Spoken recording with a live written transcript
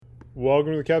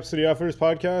Welcome to the Cap City Outfitters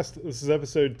podcast. This is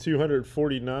episode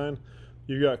 249.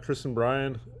 You got Chris and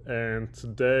Bryan, and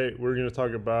today we're going to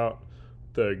talk about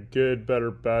the good,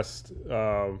 better, best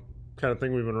kind of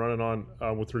thing we've been running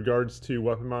on with regards to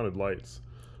weapon-mounted lights.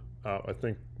 I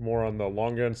think more on the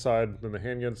long gun side than the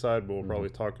handgun side, but we'll probably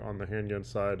talk on the handgun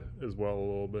side as well a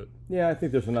little bit. Yeah, I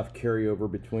think there's enough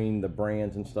carryover between the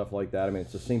brands and stuff like that. I mean,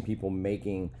 it's the same people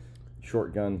making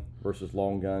short gun versus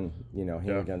long gun,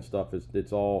 handgun stuff.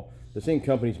 It's all the same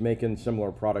companies making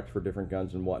similar products for different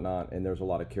guns and whatnot, and there's a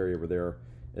lot of carryover there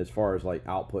as far as like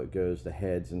output goes, the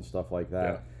heads and stuff like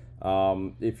that. Yeah.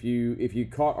 If you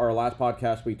caught our last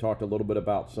podcast, we talked a little bit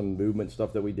about some movement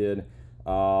stuff that we did.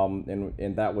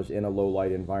 And that was in a low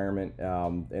light environment,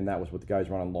 and that was with the guys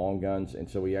running long guns, and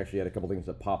so we actually had a couple things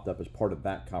that popped up as part of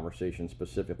that conversation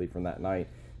specifically from that night.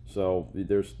 So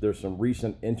there's some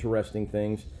recent interesting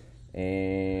things,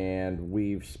 and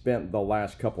we've spent the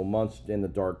last couple months in the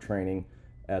dark training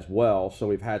as well. So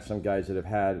we've had some guys that have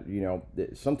had,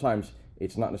 sometimes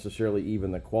it's not necessarily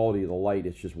even the quality of the light,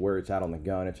 it's just where it's at on the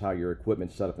gun, it's how your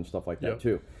equipment's set up and stuff like that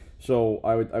too. So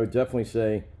I would definitely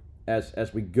say,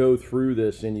 as we go through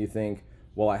this and you think,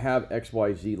 well, I have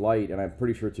XYZ light and I'm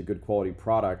pretty sure it's a good quality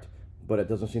product, but it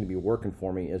doesn't seem to be working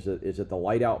for me. Is it the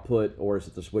light output, or is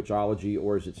it the switchology,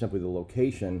 or is it simply the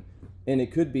location? And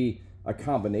it could be a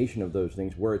combination of those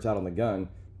things. Where it's out on the gun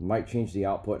might change the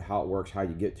output, how it works, how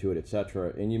you get to it,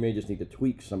 etc. And you may just need to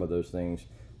tweak some of those things.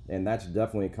 And that's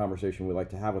definitely a conversation we like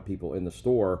to have with people in the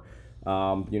store.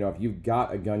 If you've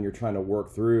got a gun you're trying to work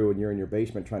through and you're in your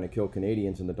basement trying to kill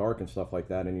Canadians in the dark and stuff like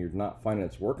that, and you're not finding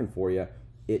it's working for you,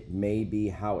 it may be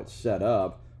how it's set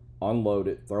up. Unload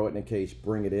it, throw it in a case,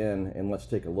 bring it in, and let's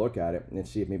take a look at it and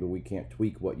see if maybe we can't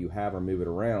tweak what you have or move it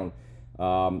around.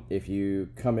 If you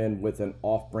come in with an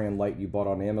off-brand light you bought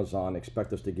on Amazon,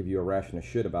 expect us to give you a ration of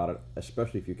shit about it,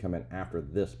 especially if you come in after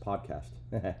this podcast.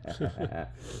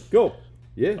 Go.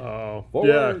 Yeah.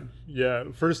 Yeah.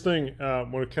 First thing,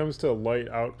 when it comes to light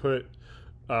output,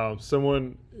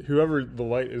 whoever the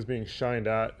light is being shined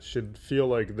at should feel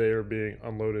like they are being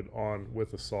unloaded on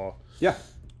with a saw. Yeah.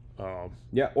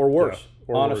 Or worse.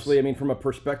 Or honestly, worse. I mean, from a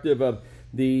perspective of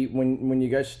when you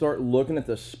guys start looking at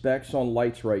the specs on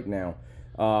lights right now,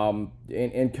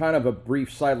 and kind of a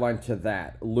brief sideline to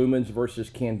that, lumens versus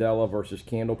candela versus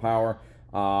candle power.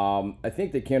 I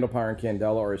think that candle power and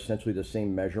candela are essentially the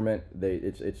same measurement.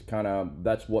 It's kind of,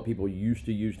 that's what people used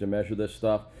to use to measure this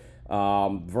stuff.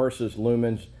 Versus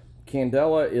lumens,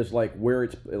 candela is like where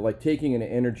it's like taking an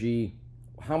energy,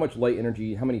 how much light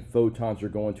energy, how many photons are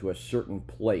going to a certain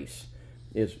place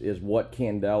is what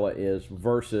candela is,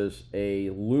 versus a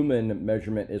lumen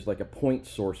measurement is like a point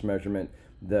source measurement.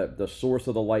 The source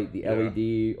of the light, the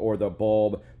LED or the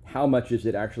bulb, how much is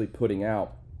it actually putting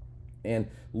out? And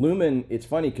lumen, it's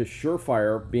funny because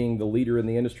Surefire, being the leader in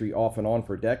the industry off and on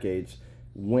for decades,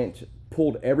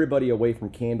 pulled everybody away from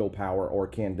candle power or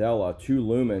candela to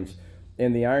lumens.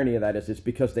 And the irony of that is it's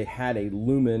because they had a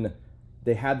lumen,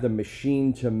 they had the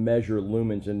machine to measure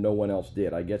lumens and no one else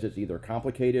did. I guess it's either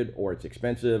complicated or it's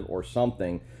expensive or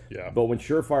something. Yeah. But when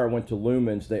Surefire went to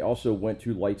lumens, they also went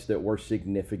to lights that were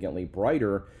significantly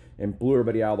brighter and blew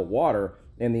everybody out of the water.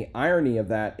 And the irony of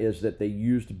that is that they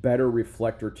used better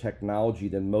reflector technology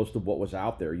than most of what was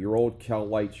out there. Your old Kel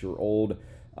lights, your old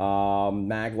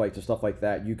mag lights and stuff like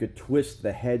that, you could twist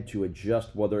the head to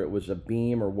adjust whether it was a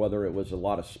beam or whether it was a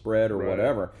lot of spread or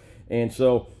whatever. And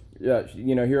so,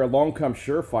 here along comes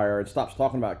Surefire and stops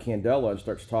talking about candela and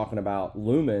starts talking about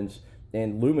lumens.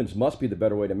 And lumens must be the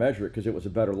better way to measure it because it was a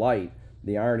better light.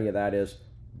 The irony of that is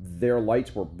their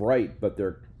lights were bright, but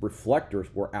their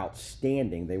reflectors were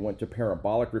outstanding. They went to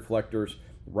parabolic reflectors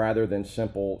rather than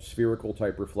simple spherical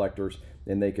type reflectors,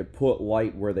 and they could put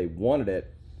light where they wanted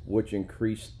it, which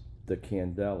increased the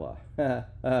candela.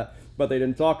 But they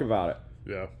didn't talk about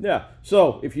it. Yeah.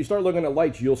 So if you start looking at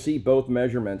lights, you'll see both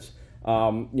measurements.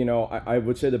 I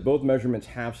would say that both measurements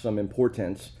have some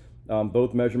importance.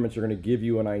 Both measurements are going to give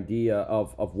you an idea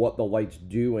of what the light's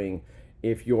doing.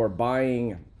 If you're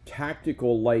buying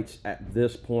tactical lights at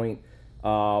this point,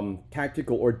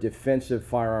 tactical or defensive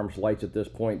firearms lights at this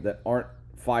point that aren't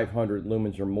 500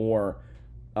 lumens or more,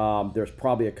 there's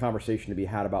probably a conversation to be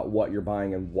had about what you're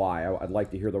buying and why. I'd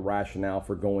like to hear the rationale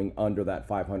for going under that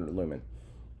 500 lumen.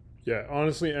 Yeah,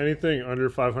 honestly, anything under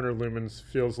 500 lumens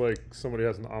feels like somebody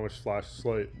has an Amish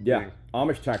flashlight. Yeah,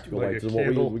 Amish tactical like lights is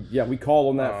what we call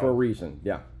them that for a reason.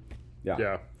 Yeah.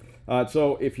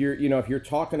 So if you're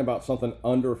talking about something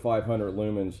under 500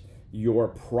 lumens, you're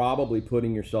probably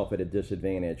putting yourself at a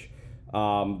disadvantage.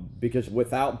 Because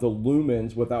without the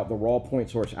lumens, without the raw point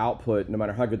source output, no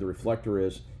matter how good the reflector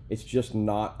is, it's just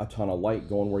not a ton of light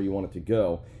going where you want it to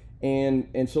go.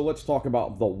 And so let's talk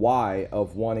about the why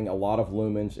of wanting a lot of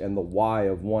lumens and the why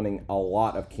of wanting a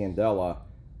lot of candela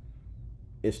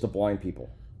is to blind people.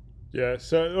 Yeah,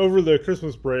 so over the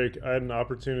Christmas break, I had an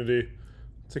opportunity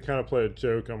to kind of play a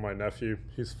joke on my nephew.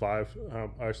 He's 5. I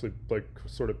actually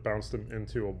sort of bounced him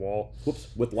into a wall. Whoops,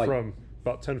 with light. From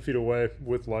about 10 feet away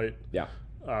with light. Yeah.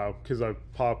 Because I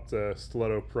popped a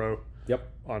Stiletto Pro. Yep.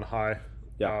 On high.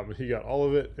 Yeah. He got all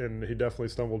of it, and he definitely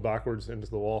stumbled backwards into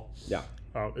the wall. Yeah.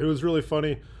 It was really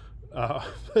funny,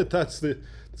 but that's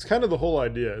kind of the whole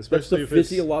idea, especially if it's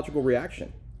physiological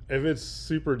reaction. If it's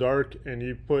super dark and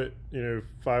you put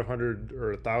 500 or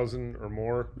 1,000 or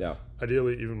more, yeah,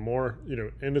 ideally even more,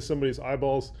 into somebody's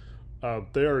eyeballs,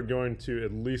 they are going to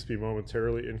at least be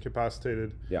momentarily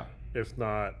incapacitated. Yeah, if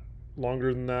not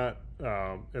longer than that,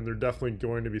 and they're definitely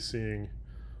going to be seeing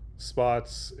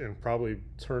spots and probably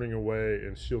turning away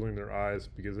and shielding their eyes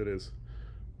because it is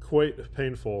quite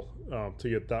painful to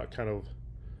get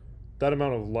that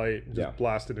amount of light just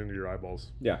blasted into your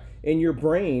eyeballs. Yeah, and your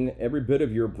brain, every bit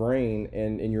of your brain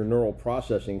and your neural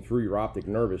processing through your optic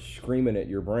nerve is screaming at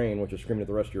your brain, which is screaming at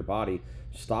the rest of your body,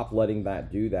 stop letting that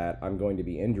do that. I'm going to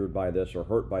be injured by this or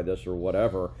hurt by this or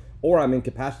whatever, or I'm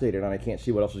incapacitated and I can't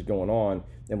see what else is going on,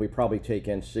 and we probably take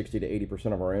in 60 to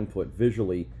 80% of our input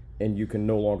visually, and you can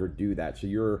no longer do that.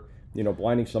 So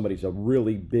blinding somebody's a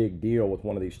really big deal with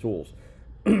one of these tools.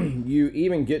 You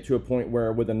even get to a point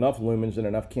where with enough lumens and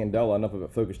enough candela, enough of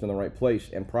it focused in the right place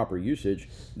and proper usage,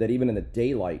 that even in the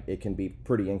daylight it can be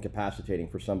pretty incapacitating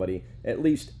for somebody, at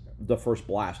least the first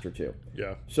blast or two.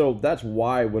 Yeah. So that's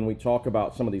why when we talk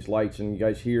about some of these lights, and you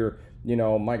guys hear,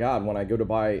 my God, when I go to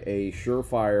buy a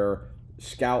Surefire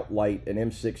Scout light, an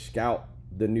M6 Scout,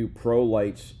 the new Pro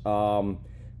lights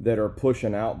that are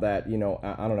pushing out that, I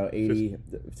don't know, 80,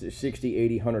 60,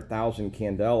 80, 100,000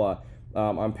 candela,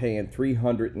 I'm paying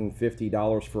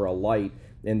 $350 for a light,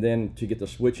 and then to get the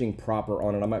switching proper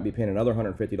on it, I might be paying another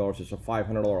 $150. It's a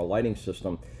 $500 lighting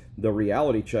system. The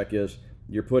reality check is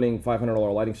you're putting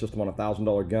 $500 lighting system on a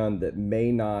 $1,000 gun that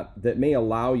may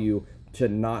allow you to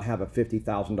not have a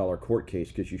 $50,000 court case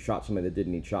because you shot somebody that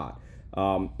didn't need shot.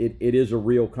 It is a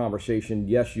real conversation.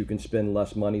 Yes, you can spend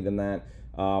less money than that,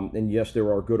 and yes, there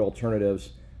are good alternatives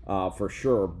for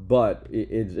sure. But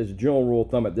it's a general rule of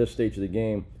thumb at this stage of the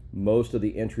game. Most of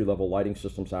the entry-level lighting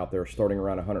systems out there are starting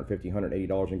around $150,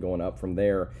 $180 and going up from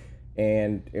there.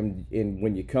 And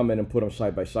when you come in and put them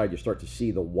side by side, you start to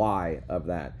see the why of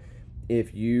that.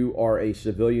 If you are a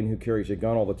civilian who carries a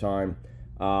gun all the time,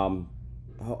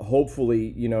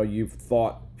 hopefully, you've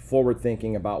thought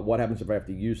forward-thinking about what happens if I have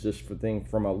to use this thing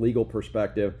from a legal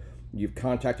perspective. You've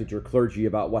contacted your clergy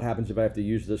about what happens if I have to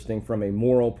use this thing from a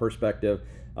moral perspective,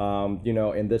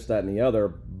 and this, that, and the other.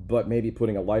 But maybe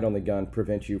putting a light on the gun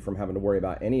prevents you from having to worry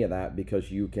about any of that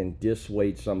because you can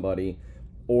dissuade somebody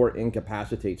or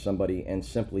incapacitate somebody and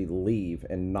simply leave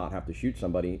and not have to shoot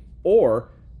somebody, or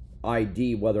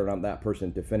ID whether or not that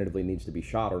person definitively needs to be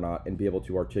shot or not, and be able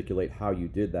to articulate how you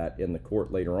did that in the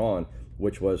court later on,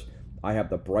 which was, I have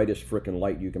the brightest frickin'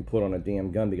 light you can put on a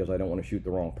damn gun because I don't want to shoot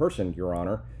the wrong person, Your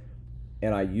Honor,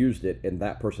 and I used it and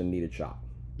that person needed shot.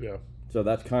 Yeah. So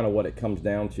that's kind of what it comes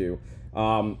down to.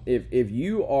 If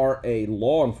you are a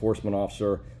law enforcement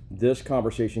officer, this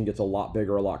conversation gets a lot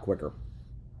bigger, a lot quicker.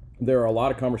 There are a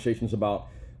lot of conversations about,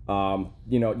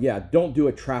 don't do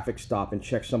a traffic stop and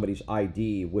check somebody's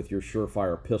ID with your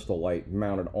Surefire pistol light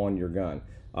mounted on your gun.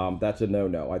 That's a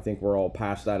no-no. I think we're all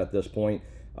past that at this point.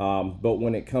 But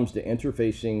when it comes to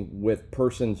interfacing with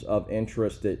persons of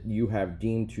interest that you have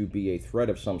deemed to be a threat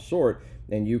of some sort,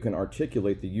 and you can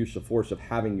articulate the use of force of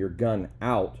having your gun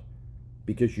out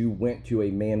because you went to a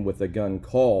man with a gun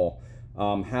call,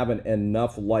 having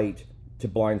enough light to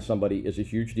blind somebody is a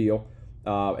huge deal.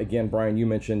 Again, Bryan, you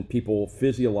mentioned people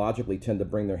physiologically tend to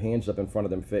bring their hands up in front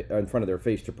of their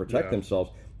face to protect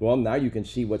themselves. Well, now you can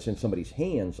see what's in somebody's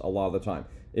hands a lot of the time.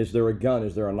 Is there a gun?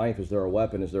 Is there a knife? Is there a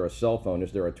weapon? Is there a cell phone?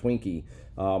 Is there a Twinkie?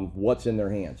 What's in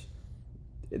their hands?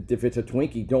 If it's a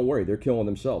Twinkie, don't worry. They're killing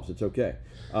themselves. It's okay.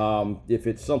 If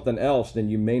it's something else, then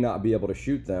you may not be able to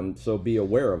shoot them, so be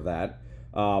aware of that.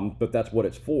 But that's what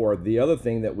it's for. The other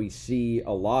thing that we see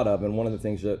a lot of, and one of the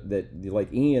things that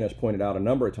like Ian has pointed out a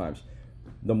number of times,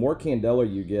 the more candela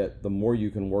you get, the more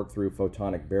you can work through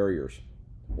photonic barriers.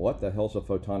 What the hell's a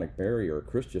photonic barrier?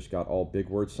 Chris just got all big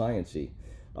word science-y.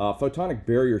 Photonic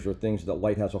barriers are things that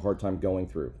light has a hard time going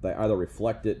through. They either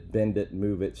reflect it, bend it,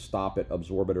 move it, stop it,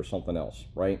 absorb it, or something else,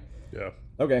 right? Yeah.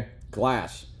 Okay,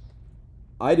 glass.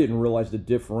 I didn't realize the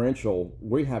differential.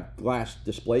 We have glass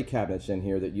display cabinets in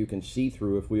here that you can see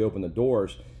through if we open the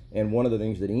doors. And one of the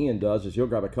things that Ian does is he'll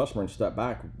grab a customer and step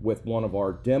back with one of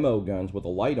our demo guns with a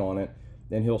light on it,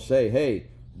 and he'll say, hey,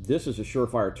 This is a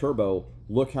Surefire Turbo.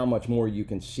 Look how much more you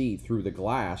can see through the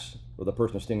glass of the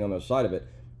person standing on the other side of it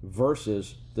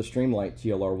versus the Streamlight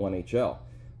TLR1HL.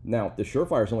 Now, the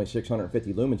Surefire is only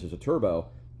 650 lumens as a turbo,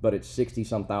 but it's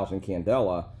 60-some thousand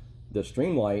candela. The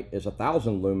Streamlight is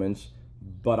 1,000 lumens,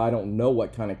 but I don't know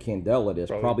what kind of candela it is.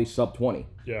 Probably sub 20.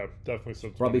 Yeah, definitely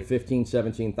sub 20. Probably 15,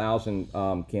 17,000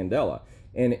 candela.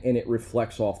 And it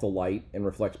reflects off the light and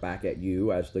reflects back at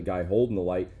you as the guy holding the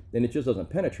light, and it just doesn't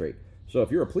penetrate. So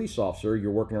if you're a police officer,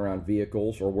 you're working around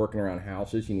vehicles or working around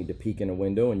houses, you need to peek in a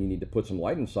window and you need to put some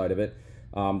light inside of it.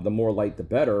 The more light, the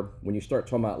better. When you start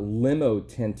talking about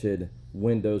limo-tinted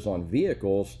windows on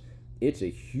vehicles, it's a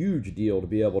huge deal to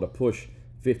be able to push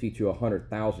 50 to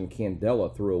 100,000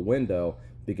 candela through a window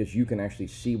because you can actually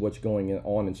see what's going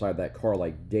on inside that car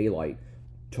like daylight.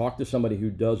 Talk to somebody who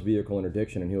does vehicle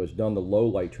interdiction and who has done the low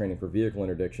light training for vehicle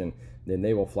interdiction, then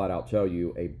they will flat out tell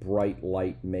you a bright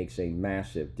light makes a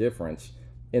massive difference.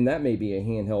 And that may be a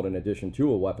handheld in addition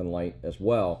to a weapon light as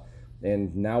well.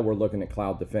 And now we're looking at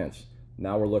cloud defense.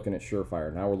 Now we're looking at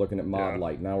Surefire. Now we're looking at Mod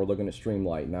Light. Now we're looking at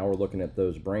Streamlight. Now we're looking at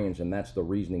those brands, and that's the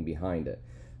reasoning behind it.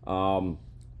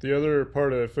 The other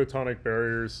part of photonic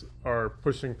barriers are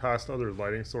pushing past other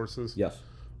lighting sources. Yes.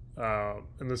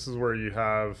 And this is where you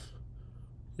have,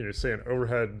 say an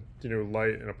overhead,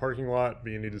 light in a parking lot,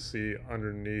 but you need to see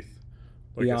underneath,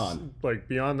 like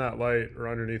beyond that light or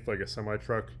underneath like a semi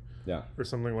truck, or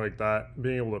something like that.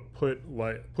 Being able to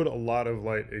put a lot of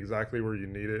light exactly where you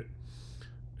need it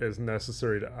is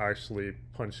necessary to actually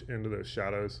punch into those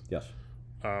shadows. Yes.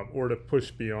 Or to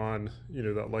push beyond,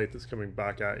 that light that's coming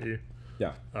back at you.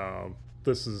 Yeah.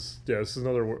 This is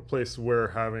another place where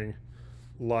having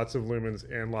lots of lumens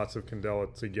and lots of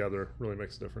candela together really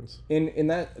makes a difference. And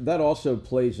that also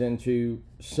plays into,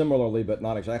 similarly but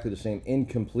not exactly the same,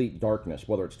 incomplete darkness,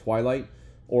 whether it's twilight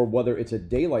or whether it's a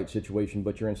daylight situation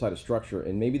but you're inside a structure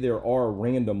and maybe there are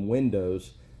random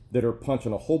windows that are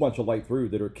punching a whole bunch of light through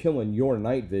that are killing your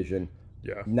night vision.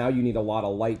 Yeah. Now you need a lot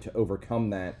of light to overcome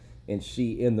that and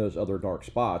see in those other dark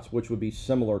spots, which would be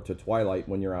similar to twilight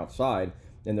when you're outside,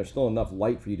 and there's still enough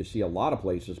light for you to see a lot of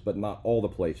places, but not all the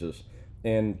places.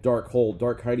 And dark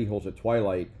hidey holes at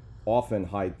twilight often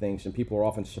hide things, and people are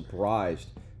often surprised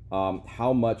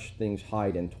how much things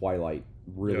hide in twilight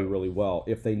really well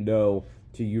if they know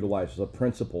to utilize the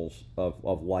principles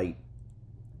of light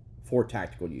for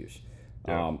tactical use.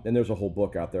 And there's a whole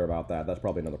book out there about that. That's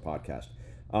probably another podcast.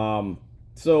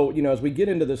 So, as we get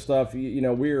into this stuff,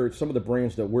 we're some of the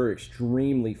brands that we're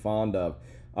extremely fond of.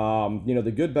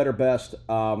 The good, better, best.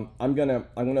 I'm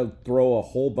gonna throw a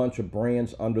whole bunch of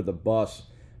brands under the bus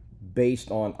based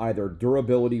on either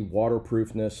durability,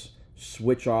 waterproofness,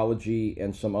 switchology,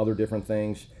 and some other different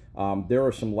things. There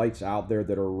are some lights out there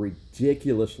that are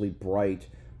ridiculously bright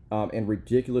and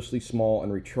ridiculously small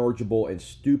and rechargeable and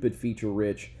stupid feature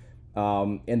rich.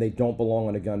 And they don't belong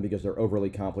on a gun because they're overly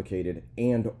complicated,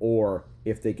 and or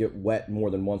if they get wet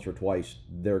more than once or twice,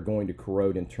 they're going to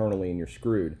corrode internally and you're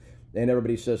screwed. And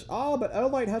everybody says, oh, but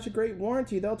Olight has a great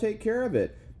warranty, they'll take care of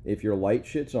it. If your light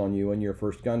shits on you in your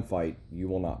first gunfight, you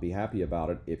will not be happy about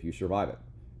it if you survive it.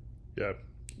 Yeah.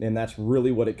 And that's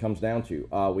really what it comes down to.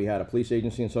 We had a police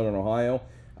agency in Southern Ohio,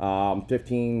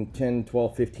 15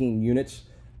 units.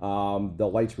 The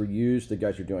lights were used. The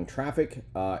guys were doing traffic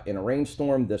in a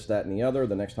rainstorm, this, that, and the other.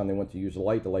 The next time they went to use the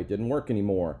light didn't work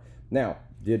anymore. Now,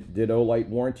 did Olight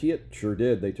warranty it? Sure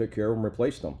did. They took care of them,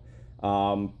 replaced them.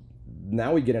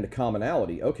 Now we get into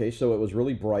commonality. Okay, so it was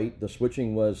really bright. The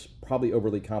switching was probably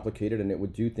overly complicated, and it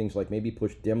would do things like maybe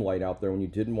push dim light out there when you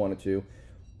didn't want it to.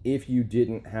 If you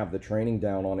didn't have the training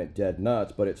down on it dead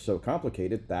nuts, but it's so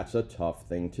complicated, that's a tough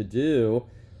thing to do.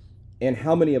 And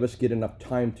how many of us get enough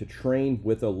time to train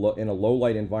in a low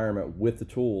light environment with the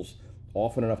tools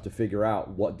often enough to figure out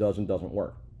what does and doesn't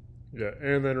work? Yeah,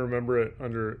 and then remember it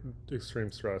under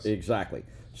extreme stress. Exactly.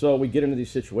 So we get into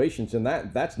these situations, and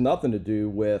that's nothing to do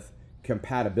with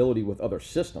compatibility with other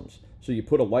systems. So you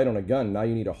put a light on a gun, now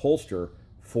you need a holster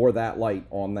for that light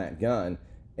on that gun.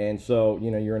 And so,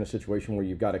 you're in a situation where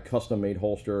you've got a custom-made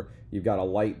holster, you've got a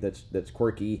light that's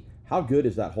quirky. How good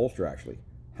is that holster actually?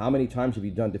 How many times have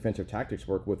you done defensive tactics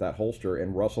work with that holster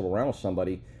and wrestled around with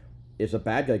somebody? Is a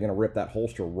bad guy going to rip that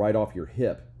holster right off your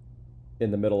hip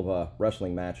in the middle of a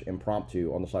wrestling match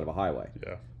impromptu on the side of a highway?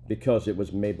 Yeah. Because it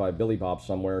was made by Billy Bob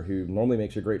somewhere, who normally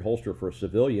makes a great holster for a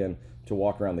civilian to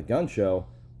walk around the gun show,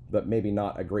 but maybe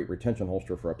not a great retention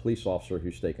holster for a police officer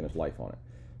who's staking his life on it.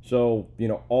 So,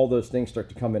 all those things start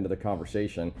to come into the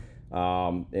conversation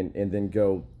and then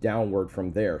go downward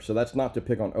from there. So that's not to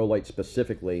pick on Olight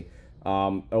specifically.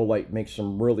 Olight makes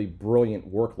some really brilliant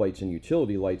work lights and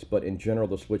utility lights, but in general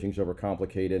the switching's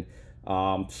overcomplicated.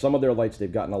 Some of their lights,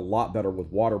 they've gotten a lot better with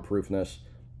waterproofness.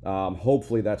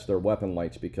 Hopefully that's their weapon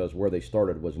lights, because where they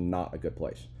started was not a good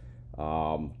place.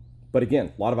 But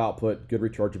again, a lot of output, good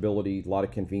rechargeability, a lot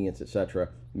of convenience, etc.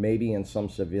 Maybe in some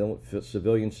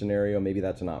civilian scenario, maybe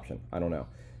that's an option. I don't know.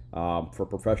 For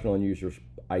professional end users,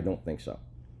 I don't think so.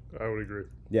 I would agree.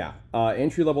 Yeah.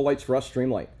 Entry level lights for us,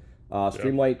 Streamlight.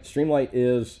 Streamlight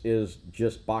is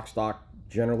just box stock.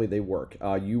 Generally, they work.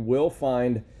 You will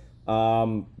find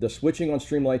the switching on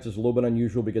Streamlights is a little bit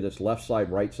unusual because it's left side,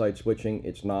 right side switching.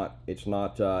 It's not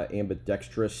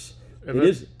ambidextrous. And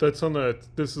this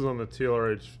is on the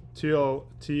TLR1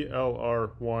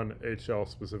 HL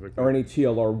specifically. Or any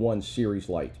TLR1 series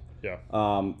light. Yeah.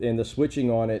 And the switching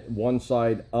on it, one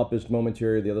side up is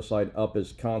momentary, the other side up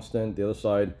is constant, the other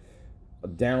side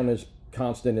down is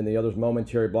constant, and the other's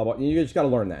momentary, blah, blah. You just got to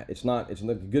learn that. It's not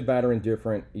good, bad, or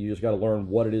indifferent. You just got to learn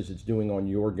what it is it's doing on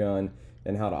your gun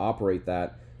and how to operate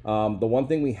that. The one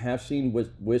thing we have seen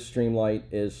with Streamlight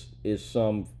is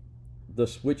the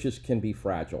switches can be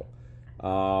fragile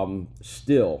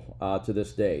still to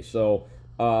this day. So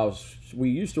we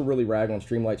used to really rag on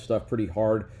Streamlight stuff pretty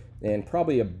hard, and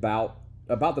probably about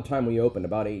the time we opened,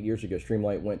 about 8 years ago,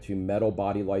 Streamlight went to metal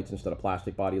body lights instead of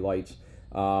plastic body lights,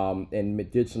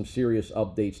 and did some serious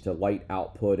updates to light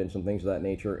output and some things of that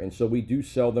nature. And so we do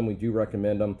sell them, we do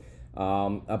recommend them.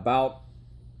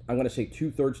 I'm going to say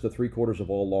 2/3 to 3/4 of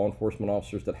all law enforcement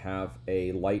officers that have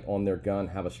a light on their gun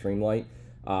have a Streamlight.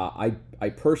 I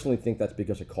personally think that's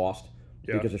because of cost.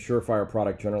 Yeah. Because a Surefire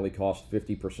product generally costs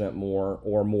 50% more,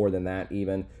 or more than that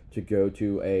even, to go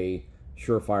to a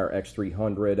Surefire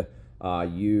X300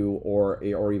 U, or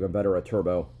even better, a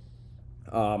Turbo.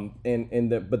 But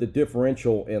the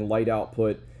differential in light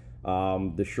output,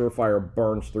 the Surefire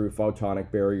burns through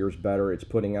photonic barriers better. It's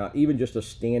putting out, even just a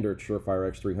standard Surefire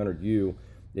X300U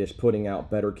is putting out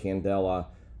better candela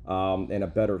and a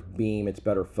better beam. It's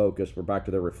better focused. We're back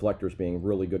to their reflectors being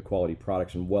really good quality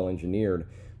products and well engineered.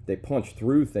 They punch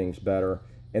through things better.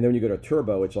 And then when you go to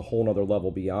Turbo, it's a whole nother level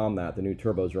beyond that. The new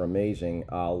Turbos are amazing.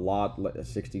 A lot,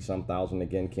 60-some thousand,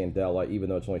 again, candela, even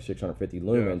though it's only 650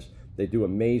 lumens. Yeah. They do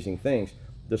amazing things.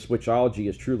 The switchology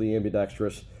is truly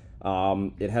ambidextrous.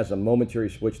 It has a momentary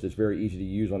switch that's very easy to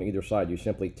use on either side. You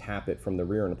simply tap it from the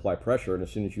rear and apply pressure, and as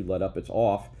soon as you let up, it's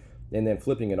off. And then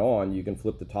flipping it on, you can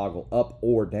flip the toggle up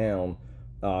or down,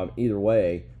 either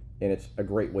way, and it's a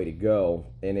great way to go.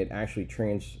 And it actually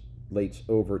translates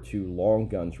over to long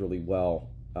guns really well,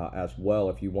 as well,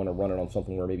 if you want to run it on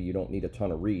something where maybe you don't need a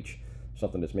ton of reach,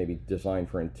 something that's maybe designed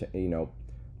for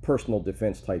personal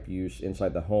defense type use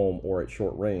inside the home or at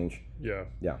short range. Yeah,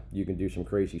 you can do some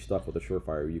crazy stuff with a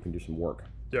Surefire. You can do some work.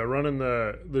 Yeah, running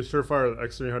the Surefire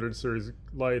X300 series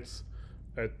lights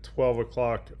at 12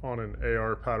 o'clock on an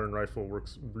AR pattern rifle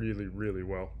works really, really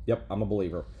well. Yep, I'm a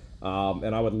believer.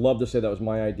 And I would love to say that was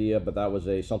my idea, but that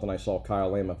was something I saw Kyle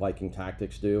Lamb of Viking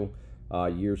Tactics do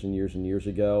years and years and years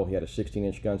ago. He had a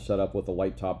 16-inch gun set up with a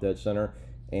light top dead center,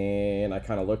 and I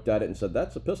kind of looked at it and said,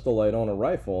 that's a pistol light on a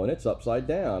rifle, and it's upside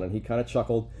down. And he kind of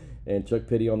chuckled and took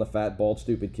pity on the fat, bald,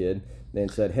 stupid kid and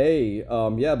said, hey,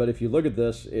 yeah, but if you look at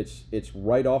this, it's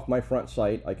right off my front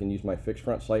sight. I can use my fixed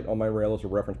front sight on my rail as a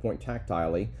reference point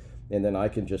tactilely, and then I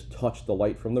can just touch the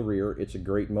light from the rear. It's a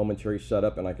great momentary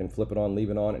setup, and I can flip it on, leave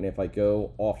it on, and if I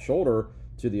go off shoulder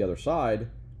to the other side,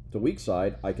 to weak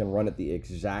side, I can run it the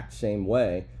exact same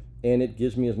way, and it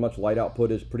gives me as much light output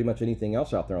as pretty much anything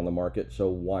else out there on the market, so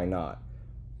why not?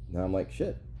 Now I'm like,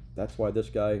 shit, that's why this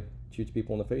guy shoots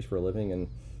people in the face for a living, and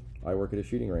I work at a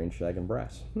shooting range shagging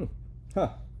brass.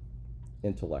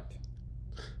 Intellect.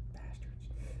 Bastards.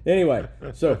 Anyway,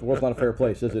 so the world's not a fair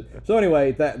place, is it? So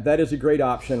anyway, that is a great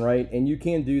option, right? And you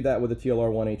can do that with a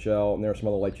TLR1 HL, and there are some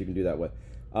other lights you can do that with.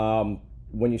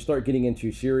 When you start getting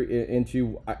into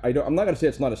I'm not going to say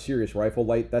it's not a serious rifle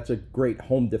light. That's a great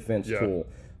home defense tool.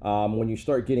 When you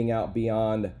start getting out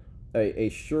beyond a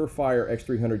Surefire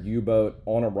X300 U-boat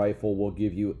on a rifle will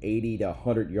give you 80 to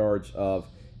 100 yards of,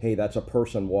 hey, that's a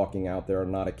person walking out there,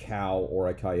 not a cow or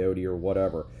a coyote or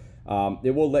whatever.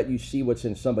 It will let you see what's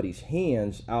in somebody's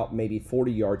hands out maybe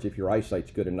 40 yards if your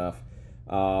eyesight's good enough.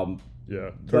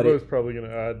 Turbo is probably going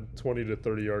to add 20 to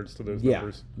 30 yards to those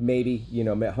numbers. Maybe,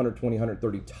 120,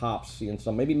 130 tops, seeing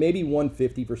some, maybe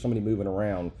 150 for somebody moving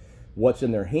around. What's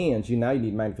in their hands, now you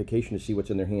need magnification to see what's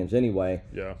in their hands anyway.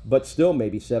 Yeah. But still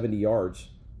maybe 70 yards.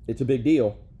 It's a big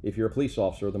deal. If you're a police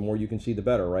officer, the more you can see, the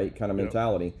better, right? Kind of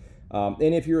mentality.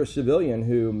 And if you're a civilian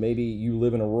who maybe you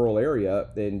live in a rural area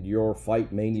and your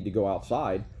fight may need to go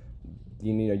outside,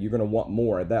 you're going to want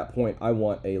more. At that point, I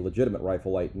want a legitimate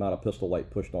rifle light, not a pistol light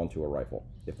pushed onto a rifle,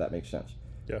 if that makes sense.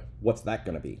 Yeah. What's that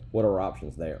going to be? What are our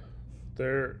options there?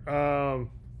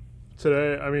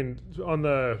 today, I mean, on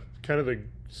the kind of the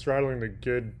straddling the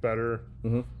good better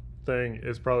Mm-hmm. thing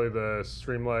is probably the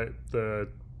Streamlight, the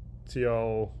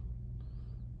TL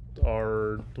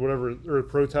or whatever, or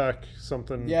ProTac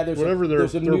something. Yeah, whatever their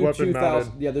new weapon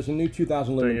mounted. Yeah, there's a new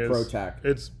 2000 Thing lumen is, ProTac.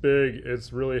 it's big.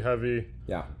 It's really heavy.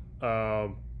 Yeah.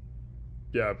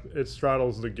 Yeah, it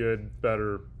straddles the good,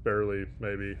 better, barely,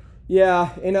 maybe. Yeah,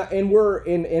 and I'm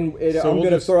going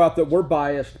to throw out that we're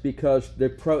biased because the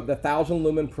 1000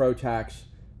 lumen ProTacs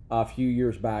a few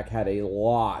years back had a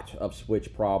lot of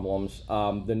switch problems.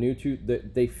 The new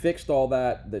they fixed all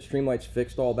that. The Streamlights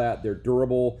fixed all that. They're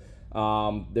durable.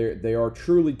 They are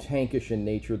truly tankish in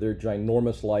nature. They're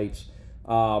ginormous lights.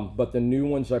 But the new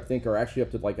ones I think are actually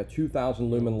up to like a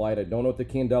 2000 lumen light. I don't know what the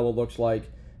Candela looks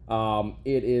like.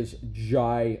 It is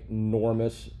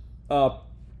ginormous.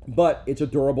 But it's a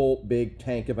durable, big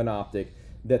tank of an optic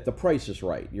that the price is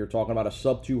right. You're talking about a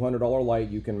sub $200 light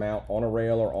you can mount on a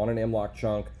rail or on an M-LOK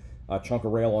chunk, a chunk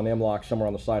of rail on M-LOK somewhere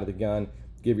on the side of the gun.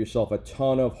 Give yourself a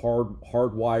ton of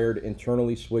hardwired,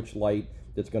 internally switched light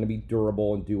that's going to be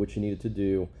durable and do what you need it to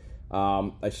do.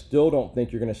 I still don't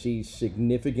think you're going to see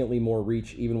significantly more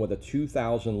reach even with a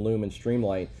 2000 lumen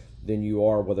Streamlight than you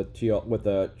are with a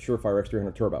Surefire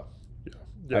X300 Turbo.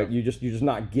 Yeah. You're just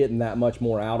not getting that much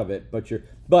more out of it, but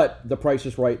the price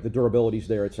is right, the durability's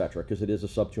there, etc. Because it is a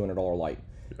sub $200 light,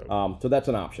 so that's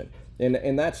an option,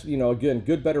 and that's again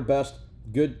good, better, best.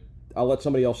 Good, I'll let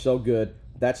somebody else sell good.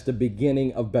 That's the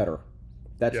beginning of better.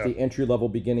 That's the entry level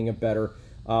beginning of better.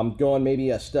 Going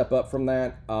maybe a step up from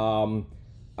that.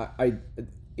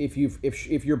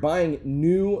 If you're buying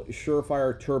new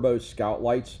Surefire Turbo Scout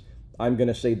lights, I'm going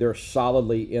to say they're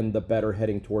solidly in the better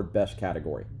heading toward best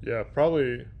category. Yeah,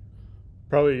 probably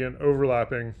again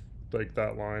overlapping like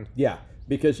that line. Yeah,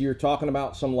 because you're talking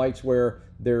about some lights where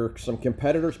there are some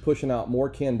competitors pushing out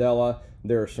more Candela.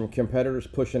 There are some competitors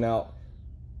pushing out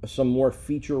some more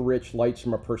feature-rich lights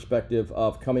from a perspective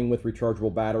of coming with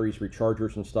rechargeable batteries,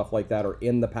 rechargers, and stuff like that are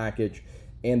in the package,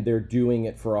 and they're doing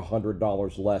it for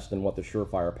 $100 less than what the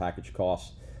Surefire package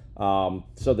costs.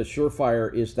 So the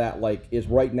Surefire is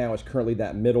right now currently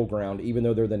that middle ground. Even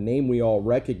though they're the name we all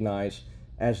recognize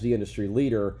as the industry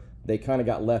leader, they kind of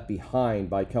got left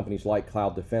behind by companies like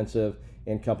Cloud Defensive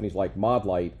and companies like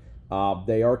Modlite.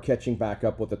 They are catching back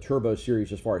up with the Turbo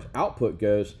series as far as output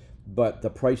goes, but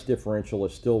the price differential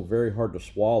is still very hard to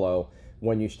swallow.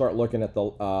 When you start looking at the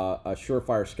a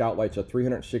Surefire Scout Light's a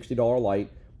 $360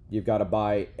 light. You've got to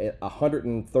buy a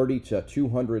 $130 to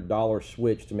 $200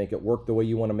 switch to make it work the way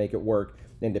you want to make it work,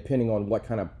 and depending on what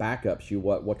kind of backups you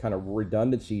want, what kind of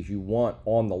redundancies you want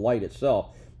on the light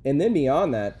itself. And then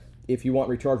beyond that, if you want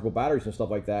rechargeable batteries and stuff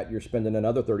like that, you're spending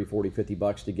another $30, $40,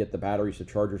 $50 to get the batteries, the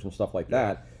chargers, and stuff like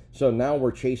that. So now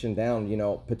we're chasing down,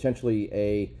 potentially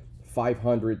a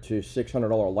 $500 to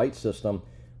 $600 light system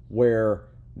where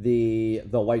the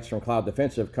lights from Cloud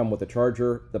Defensive come with a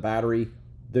charger, the battery.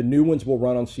 The new ones will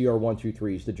run on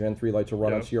CR123s. The Gen 3 lights will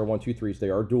run on CR123s. They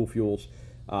are dual fuels.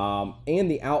 And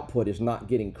the output is not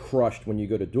getting crushed when you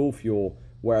go to dual fuel,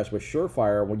 whereas with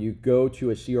Surefire, when you go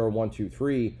to a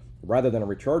CR123, rather than a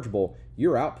rechargeable,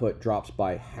 your output drops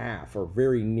by half or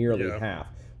very nearly half,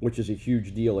 which is a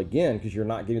huge deal, again, because you're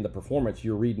not getting the performance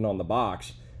you're reading on the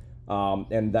box.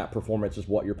 And that performance is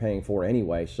what you're paying for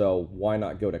anyway, so why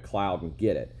not go to Cloud and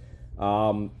get it?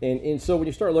 And so when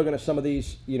you start looking at some of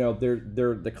these,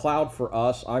 they're the Cloud for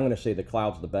us. I'm going to say the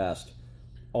Cloud's the best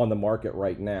on the market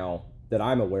right now that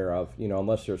I'm aware of.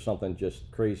 Unless there's something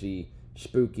just crazy,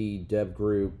 spooky, dev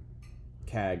group,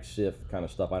 CAG, SIF kind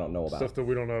of stuff I don't know about. Stuff that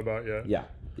we don't know about yet. Yeah.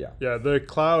 The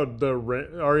Cloud, the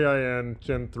REIN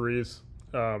Gen 3s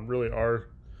really are,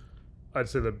 I'd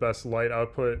say, the best light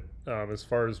output as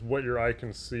far as what your eye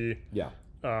can see. Yeah.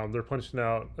 They're punching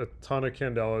out a ton of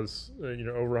candelas,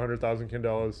 over 100,000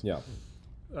 candelas. Yeah.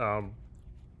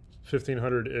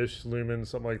 1,500-ish lumens,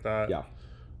 something like that. Yeah.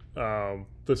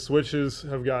 The switches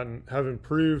have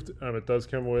improved. It does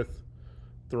come with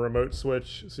the remote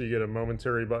switch, so you get a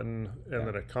momentary button and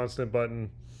then a constant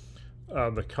button.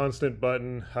 The constant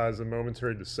button has a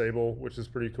momentary disable, which is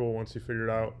pretty cool once you figure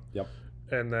it out. Yep.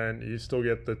 And then you still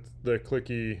get the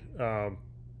clicky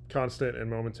constant and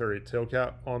momentary tail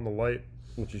cap on the light.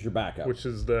 Which is your backup.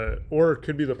 Or it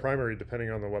could be the primary depending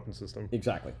on the weapon system.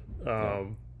 Exactly.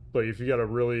 But if you got a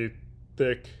really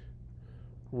thick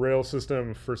rail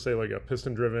system for, say, like a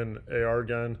piston-driven AR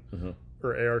gun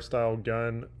or AR style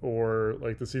gun, or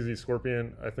like the CZ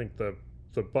Scorpion, I think the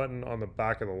button on the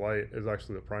back of the light is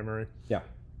actually the primary. Yeah.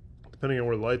 Depending on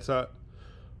where the light's at.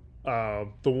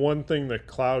 The one thing that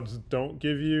Clouds don't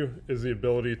give you is the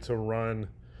ability to run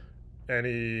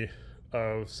any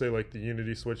of, say, like the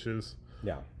Unity switches.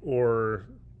 Yeah. Or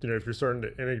if you're starting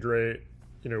to integrate,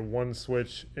 one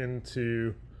switch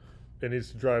into, it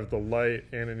needs to drive the light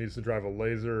and it needs to drive a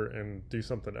laser and do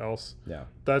something else. Yeah.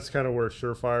 That's kind of where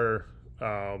Surefire,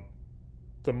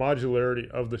 the modularity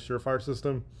of the Surefire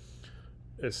system,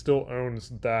 it still owns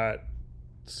that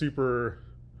super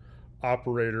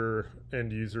operator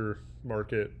end user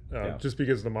market, just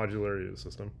because of the modularity of the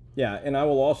system. Yeah, and I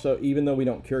will also, even though we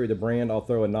don't carry the brand, I'll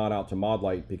throw a nod out to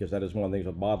Modlite, because that is one of the things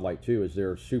with Modlite too, is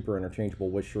they're super interchangeable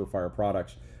with Surefire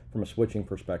products from a switching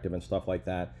perspective and stuff like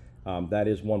that. That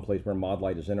is one place where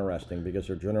Modlite is interesting, because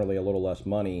they're generally a little less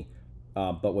money,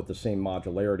 but with the same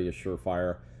modularity as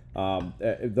Surefire.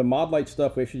 The Modlite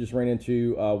stuff, we actually just ran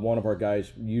into one of our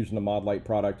guys using the Modlite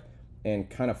product and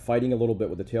kind of fighting a little bit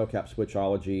with the tail cap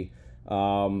switchology.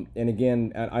 And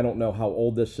again, I don't know how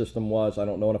old this system was. I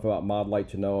don't know enough about Modlite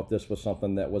to know if this was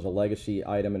something that was a legacy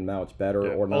item and now it's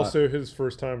better or not. Also, his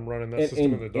first time running that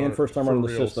system in the dark. And first time running the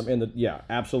reals. system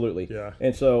absolutely. Yeah.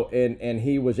 And so, and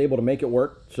he was able to make it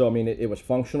work. So, I mean, it was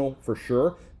functional for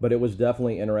sure, but it was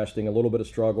definitely interesting. A little bit of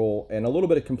struggle and a little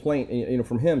bit of complaint,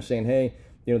 from him saying, hey,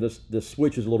 this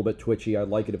switch is a little bit twitchy. I'd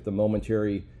like it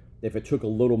if it took a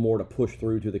little more to push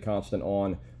through to the constant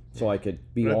on, so I could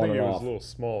be on and off. I think it was a little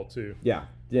small too. Yeah,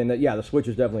 and the switch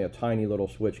is definitely a tiny little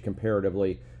switch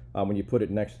comparatively when you put it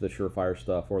next to the Surefire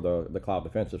stuff or the cloud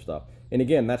defensive stuff. And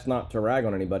again, that's not to rag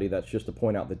on anybody. That's just to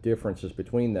point out the differences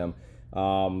between them.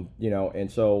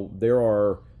 And so there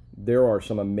are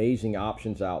some amazing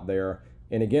options out there.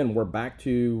 And again, we're back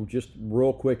to, just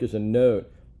real quick as a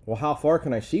note, well, how far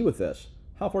can I see with this?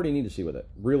 How far do you need to see with it?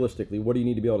 Realistically, what do you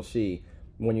need to be able to see?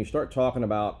 When you start talking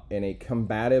about in a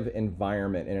combative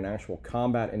environment, in an actual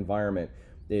combat environment,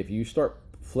 if you start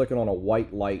flicking on a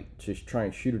white light to try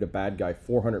and shoot at a bad guy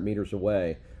 400 meters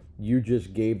away, you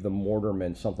just gave the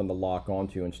mortarman something to lock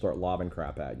onto and start lobbing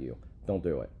crap at you. Don't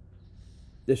do it.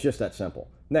 It's just that simple.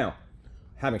 Now,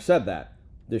 having said that,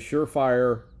 the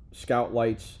Surefire scout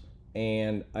lights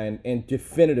and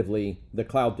definitively the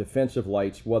cloud defensive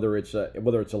lights, whether it's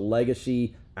a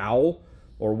legacy OWL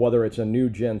or whether it's a new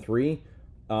Gen 3,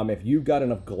 if you've got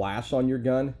enough glass on your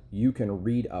gun, you can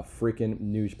read a freaking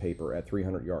newspaper at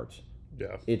 300 yards.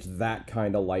 Yeah. It's that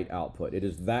kind of light output. It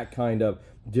is that kind of,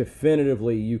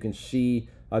 definitively you can see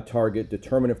a target,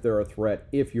 determine if they're a threat,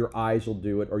 if your eyes will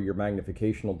do it or your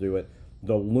magnification will do it.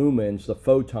 The lumens, the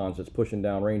photons that's pushing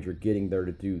down range are getting there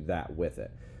to do that with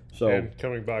it. So, and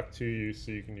coming back to you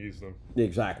so you can use them.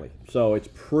 Exactly. So it's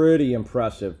pretty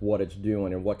impressive what it's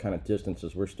doing and what kind of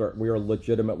distances. We are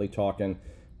legitimately talking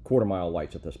quarter-mile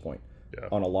lights at this point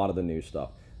on a lot of the new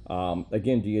stuff.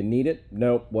 Again, do you need it?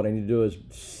 Nope. What I need to do is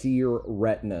sear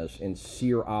retinas and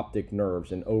sear optic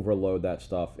nerves and overload that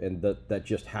stuff, and that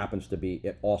just happens to be,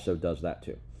 it also does that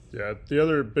too. Yeah, the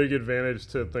other big advantage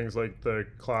to things like the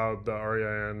cloud, the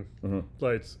REIN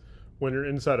lights, when you're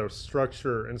inside a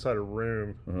structure, inside a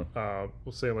room,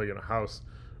 we'll say like in a house,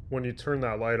 when you turn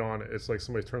that light on, it's like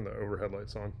somebody turned the overhead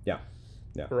lights on. Yeah.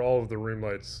 Or all of the room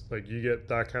lights, like you get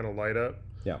that kind of light up.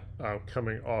 Yeah.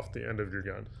 Coming off the end of your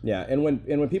gun. Yeah, and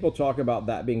when people talk about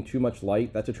that being too much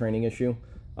light, that's a training issue.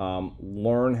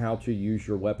 Learn how to use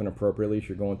your weapon appropriately as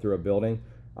you're going through a building.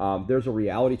 There's a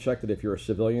reality check that if you're a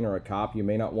civilian or a cop, you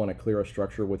may not want to clear a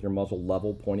structure with your muzzle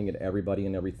level, pointing at everybody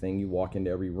and everything you walk into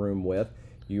every room with.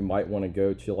 You might want to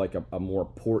go to like a more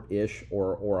port-ish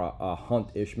or a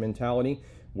hunt-ish mentality,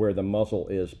 where the muzzle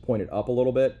is pointed up a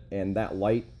little bit, and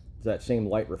that same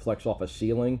light reflects off a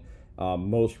ceiling.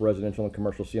 Most residential and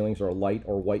commercial ceilings are light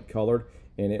or white colored,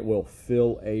 and it will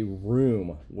fill a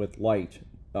room with light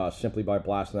simply by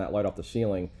blasting that light off the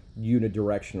ceiling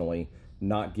unidirectionally,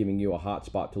 not giving you a hot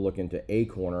spot to look into a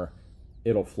corner.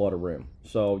 It'll flood a room.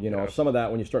 So, some of that,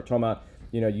 when you start talking about,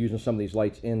 using some of these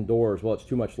lights indoors, well, it's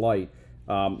too much light.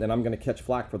 And I'm going to catch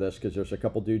flack for this because there's a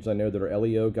couple dudes I know that are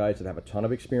LEO guys that have a ton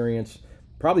of experience,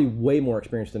 probably way more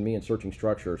experience than me in searching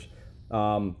structures.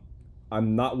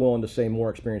 I'm not willing to say more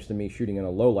experience than me shooting in a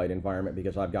low light environment,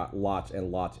 because I've got lots and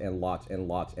lots and lots and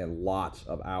lots and lots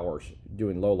of hours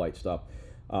doing low light stuff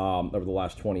over the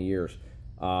last 20 years.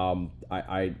 My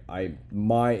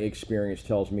experience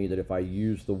tells me that if I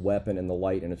use the weapon and the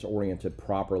light and it's oriented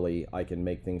properly, I can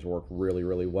make things work really,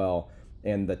 really well.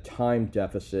 And the time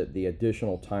deficit, the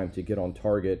additional time to get on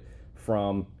target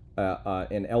from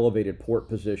an elevated port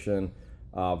position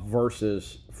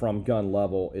versus from gun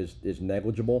level is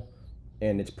negligible.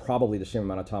 And it's probably the same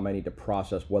amount of time I need to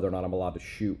process whether or not I'm allowed to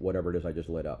shoot whatever it is I just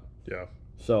lit up. Yeah.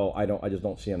 So I just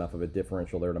don't see enough of a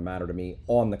differential there to matter to me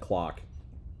on the clock,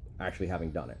 actually having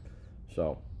done it.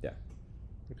 So yeah.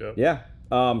 Okay. Yeah.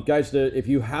 Guys, if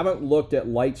you haven't looked at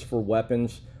lights for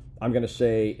weapons, I'm going to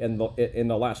say in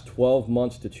the last 12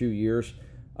 months to 2 years,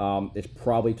 it's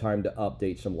probably time to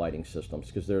update some lighting systems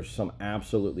because there's some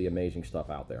absolutely amazing stuff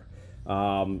out there.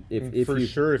 If For you,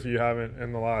 sure, if you haven't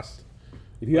in the last,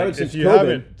 if you haven't since if you COVID,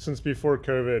 haven't since before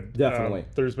COVID, Definitely.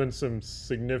 there's been some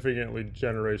significantly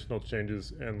generational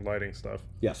changes in lighting stuff.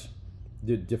 yes,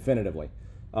 definitively.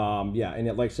 Yeah, and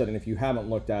like I said, and if you haven't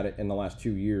looked at it in the last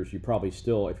 2 years, you probably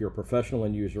still, if you're a professional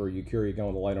end user or you carry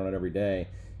going the light on it every day,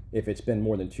 if it's been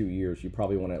more than 2 years, you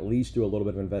probably want to at least do a little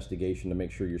bit of investigation to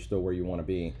make sure you're still where you want to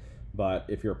be. But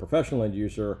if you're a professional end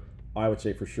user, I would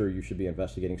say for sure you should be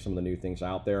investigating some of the new things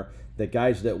out there. The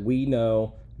guys that we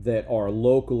know that are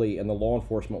locally in the law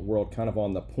enforcement world, kind of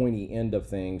on the pointy end of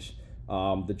things,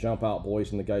 the jump out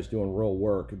boys and the guys doing real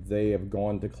work, they have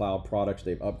gone to cloud products.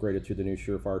 They've upgraded to the new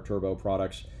Surefire Turbo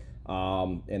products,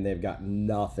 and they've got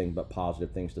nothing but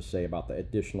positive things to say about the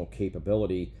additional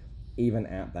capability, even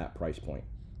at that price point.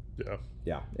 Yeah.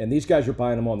 Yeah, and these guys are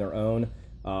buying them on their own.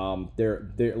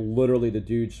 They're literally the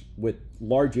dudes with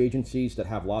large agencies that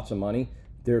have lots of money.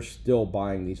 They're still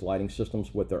buying these lighting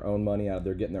systems with their own money out.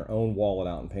 They're getting their own wallet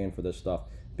out and paying for this stuff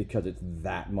because it's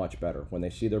that much better. When they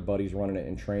see their buddies running it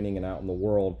in training and out in the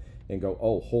world and go,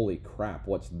 oh, holy crap,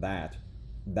 what's that?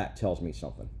 That tells me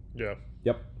something. Yeah.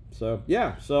 Yep. So,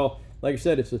 yeah. So, like I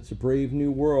said, it's a brave new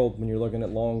world when you're looking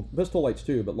at long pistol lights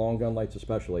too, but long gun lights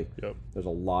especially. Yep. There's a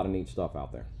lot of neat stuff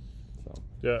out there.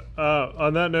 Yeah.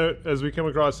 On that note, as we come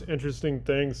across interesting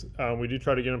things, we do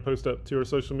try to get them posted up to our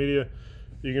social media.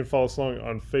 You can follow us along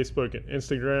on Facebook and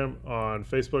Instagram. On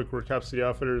Facebook, we're Cap City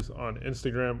Outfitters. On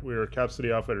Instagram, we are Cap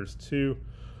City Outfitters 2.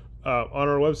 On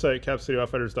our website,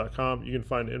 capcityoutfitters.com, you can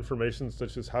find information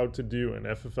such as how to do an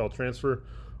FFL transfer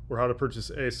or how to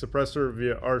purchase a suppressor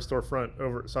via our storefront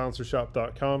over at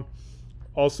silencershop.com.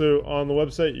 Also, on the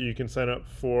website, you can sign up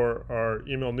for our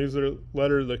email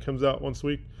newsletter that comes out once a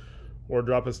week, or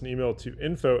drop us an email to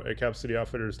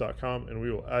info@capcityoutfitters.com, and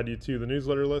we will add you to the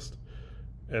newsletter list.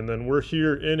 And then we're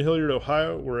here in Hilliard,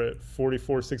 Ohio. We're at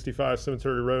 4465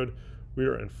 Cemetery Road. We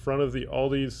are in front of the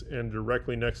Aldi's and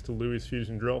directly next to Louis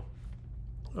Fusion Drill.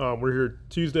 We're here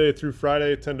Tuesday through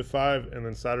Friday, 10 to 5, and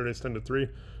then Saturdays, 10 to 3.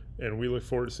 And we look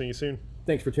forward to seeing you soon.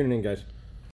 Thanks for tuning in, guys.